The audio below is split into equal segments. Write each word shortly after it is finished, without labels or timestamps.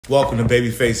Welcome to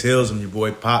Babyface Hills. I'm your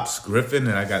boy Pops Griffin,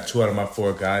 and I got two out of my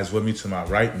four guys with me. To my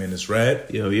right, Menace Red.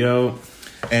 Yo.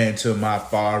 And to my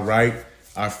far right,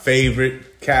 our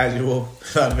favorite casual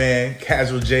man,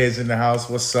 Casual J is in the house.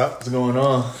 What's up? What's going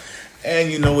on?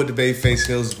 And you know what the Babyface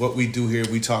Hills is, what we do here.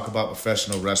 We talk about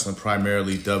professional wrestling,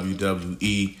 primarily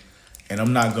WWE. And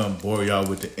I'm not going to bore y'all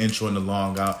with the intro and the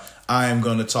long out. I am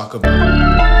going to talk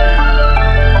about...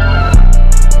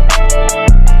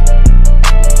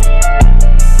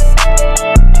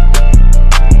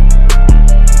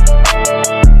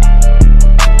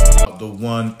 the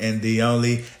one and the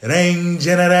only Ring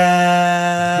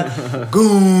General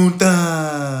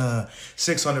Gunther.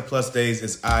 600 plus days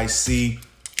as IC.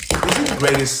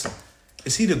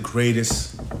 Is he the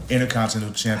greatest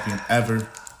Intercontinental Champion ever?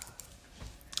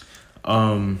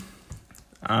 I'm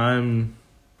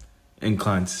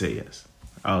inclined to say yes.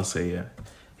 I'll say yeah.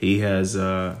 He has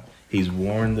he's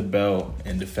worn the belt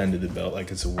and defended the belt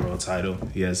like it's a world title.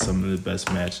 He has some of the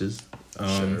best matches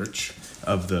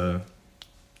of the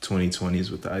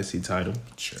 2020s with the IC title.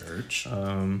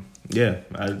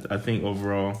 I think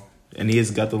overall, and he has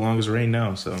got the longest reign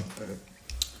now, so.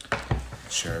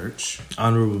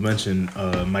 Honorable mention,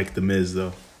 Mike The Miz,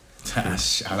 though.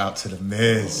 Shout out to The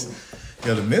Miz.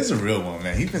 Yo, The Miz a real one,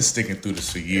 man. He's been sticking through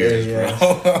this for years, bro.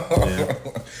 Yeah.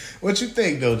 What you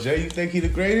think, though, Jay? You think he the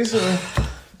greatest, or?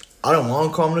 I don't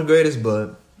want to call him the greatest,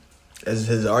 but as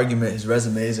his argument, his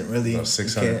resume isn't really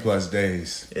 600 plus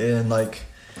days. Yeah, and like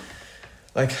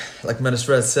Menace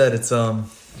Red said, it's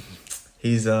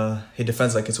he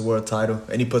defends like it's a world title,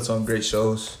 and he puts on great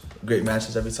shows, great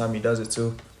matches every time he does it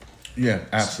too. Yeah,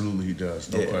 absolutely he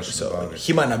does. No question about it.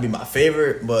 He might not be my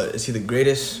favorite, but is he the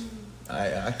greatest?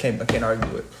 I can't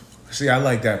argue it. See, I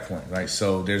like that point, right?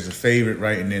 So there's a favorite,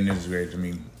 right, and then there's great. I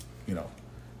mean, you know,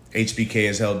 HBK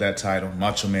has held that title.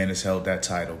 Macho Man has held that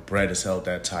title. Bret has held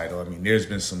that title. I mean, there's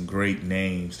been some great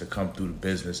names to come through the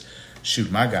business. Shoot,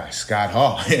 my guy, Scott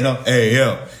Hall, he held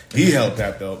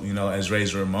that belt, as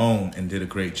Razor Ramon and did a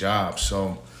great job.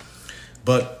 So,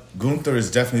 but Gunther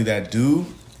is definitely that dude.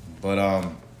 But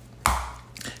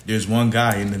there's one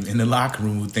guy in the locker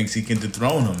room who thinks he can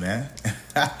dethrone him, man.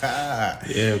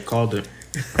 Yeah, called it.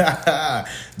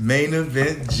 Main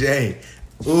Event Jay.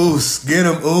 Oos, get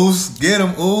him,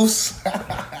 Oos,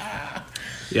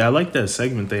 Yeah, I like that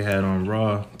segment they had on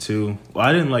Raw, too. Well,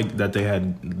 I didn't like that they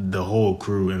had the whole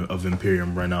crew of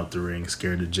Imperium run out the ring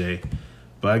scared of Jay.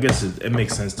 But I guess it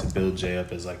makes sense to build Jay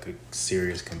up as, like, a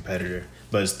serious competitor.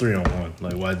 But it's 3-on-1.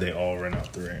 Like, why'd they all run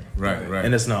out the ring? Right.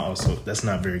 And that's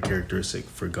not very characteristic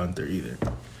for Gunther either.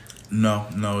 No,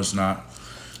 it's not.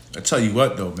 I tell you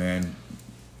what, though, man.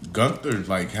 Gunther,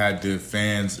 had the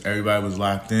fans, everybody was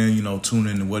locked in,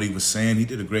 tuning into what he was saying. He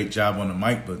did a great job on the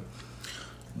mic, but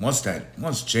once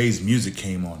Jay's music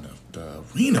came on, the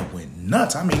arena went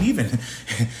nuts. I mean,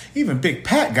 even Big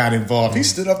Pat got involved. He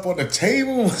stood up on the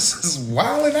table and was just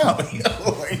wilding out.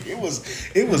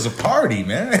 It was a party,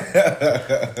 man.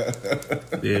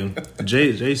 Yeah,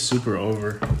 Jay's super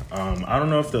over. I don't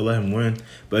know if they'll let him win,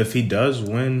 but if he does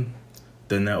win,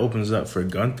 then that opens up for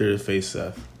Gunther to face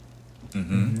Seth.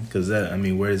 Because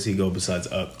where does he go besides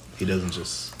up? He doesn't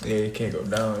just... Yeah, he can't go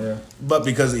down, yeah. But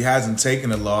because he hasn't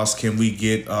taken a loss, can we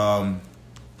get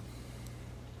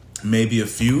maybe a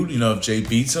feud? If Jay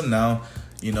beats him now,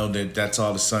 that's all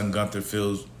of a sudden Gunther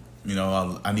feels,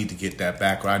 I need to get that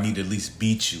back, or I need to at least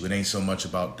beat you. It ain't so much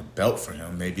about the belt for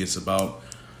him. Maybe it's about,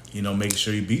 making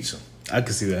sure he beats him. I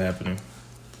could see that happening.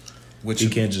 He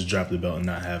can't just drop the belt and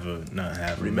not have a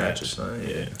rematch.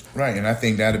 Yeah. Right, and I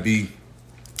think that'd be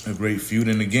a great feud.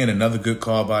 And again, another good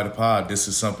call by the pod. This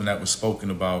is something that was spoken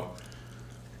about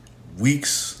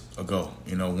weeks ago.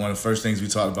 One of the first things we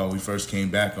talked about when we first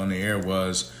came back on the air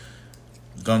was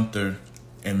Gunther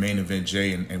and Main Event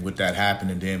Jay, and with that happened,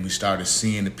 and then we started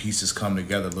seeing the pieces come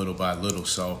together little by little.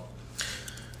 So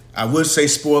I would say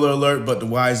spoiler alert, but the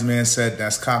wise man said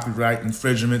that's copyright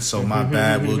infringement, so my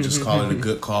bad. We'll just call it a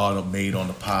good call made on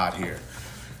the pod here.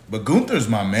 But Gunther's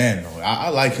my man, though. I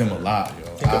like him a lot, yo.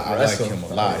 I like him a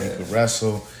lot. He could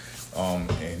wrestle.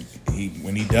 And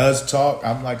when he does talk,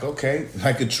 I'm like, okay.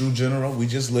 Like a true general, we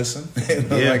just listen. And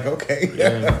I'm like, okay.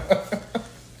 Yeah.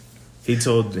 He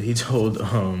told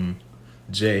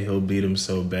Jay he'll beat him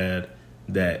so bad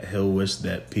that he'll wish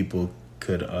that people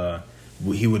could...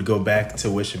 he would go back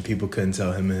to wishing people couldn't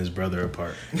tell him and his brother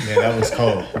apart. Yeah, that was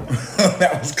cold.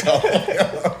 That was cold.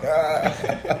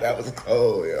 That was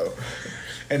cold, yo.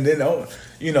 And then,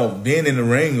 being in the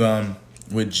ring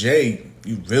with Jay,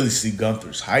 you really see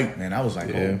Gunther's height, man. I was like,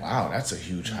 oh, wow, that's a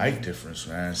huge height difference,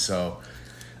 man. So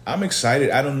I'm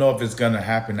excited. I don't know if it's gonna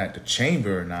happen at the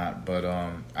Chamber or not, but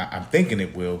I'm thinking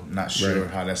it will. Not sure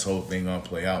Right. how this whole thing gonna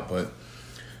play out, but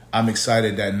I'm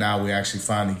excited that now we're actually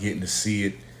finally getting to see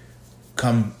it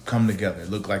come together.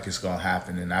 It looked like it's gonna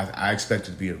happen, and I expect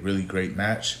it to be a really great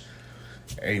match.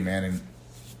 Hey man, and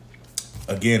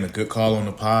again, a good call on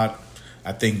the pod.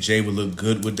 I think Jay would look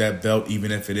good with that belt,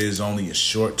 even if it is only a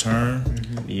short term.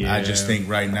 Yeah. I just think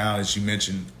right now, as you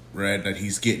mentioned, Red, that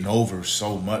he's getting over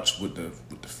so much with the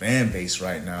fan base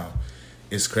right now.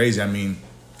 It's crazy. I mean,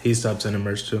 He's top 10 in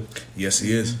merch too. yes,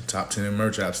 he is top 10 in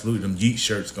merch. Absolutely, them Yeet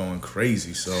shirts going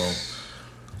crazy. So,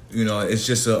 it's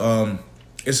just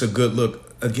it's a good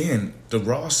look. Again, the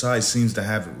Raw side seems to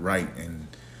have it right, and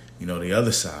the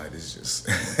other side is just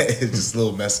it's just a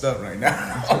little messed up right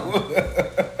now.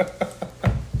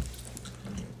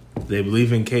 They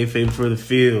believe in kayfabe for the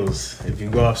feels. If you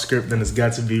go off script, then it's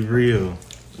got to be real.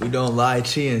 We don't lie,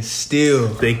 cheat, and steal.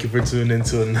 Thank you for tuning in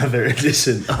to another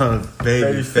edition of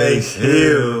Babyface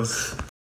Heels.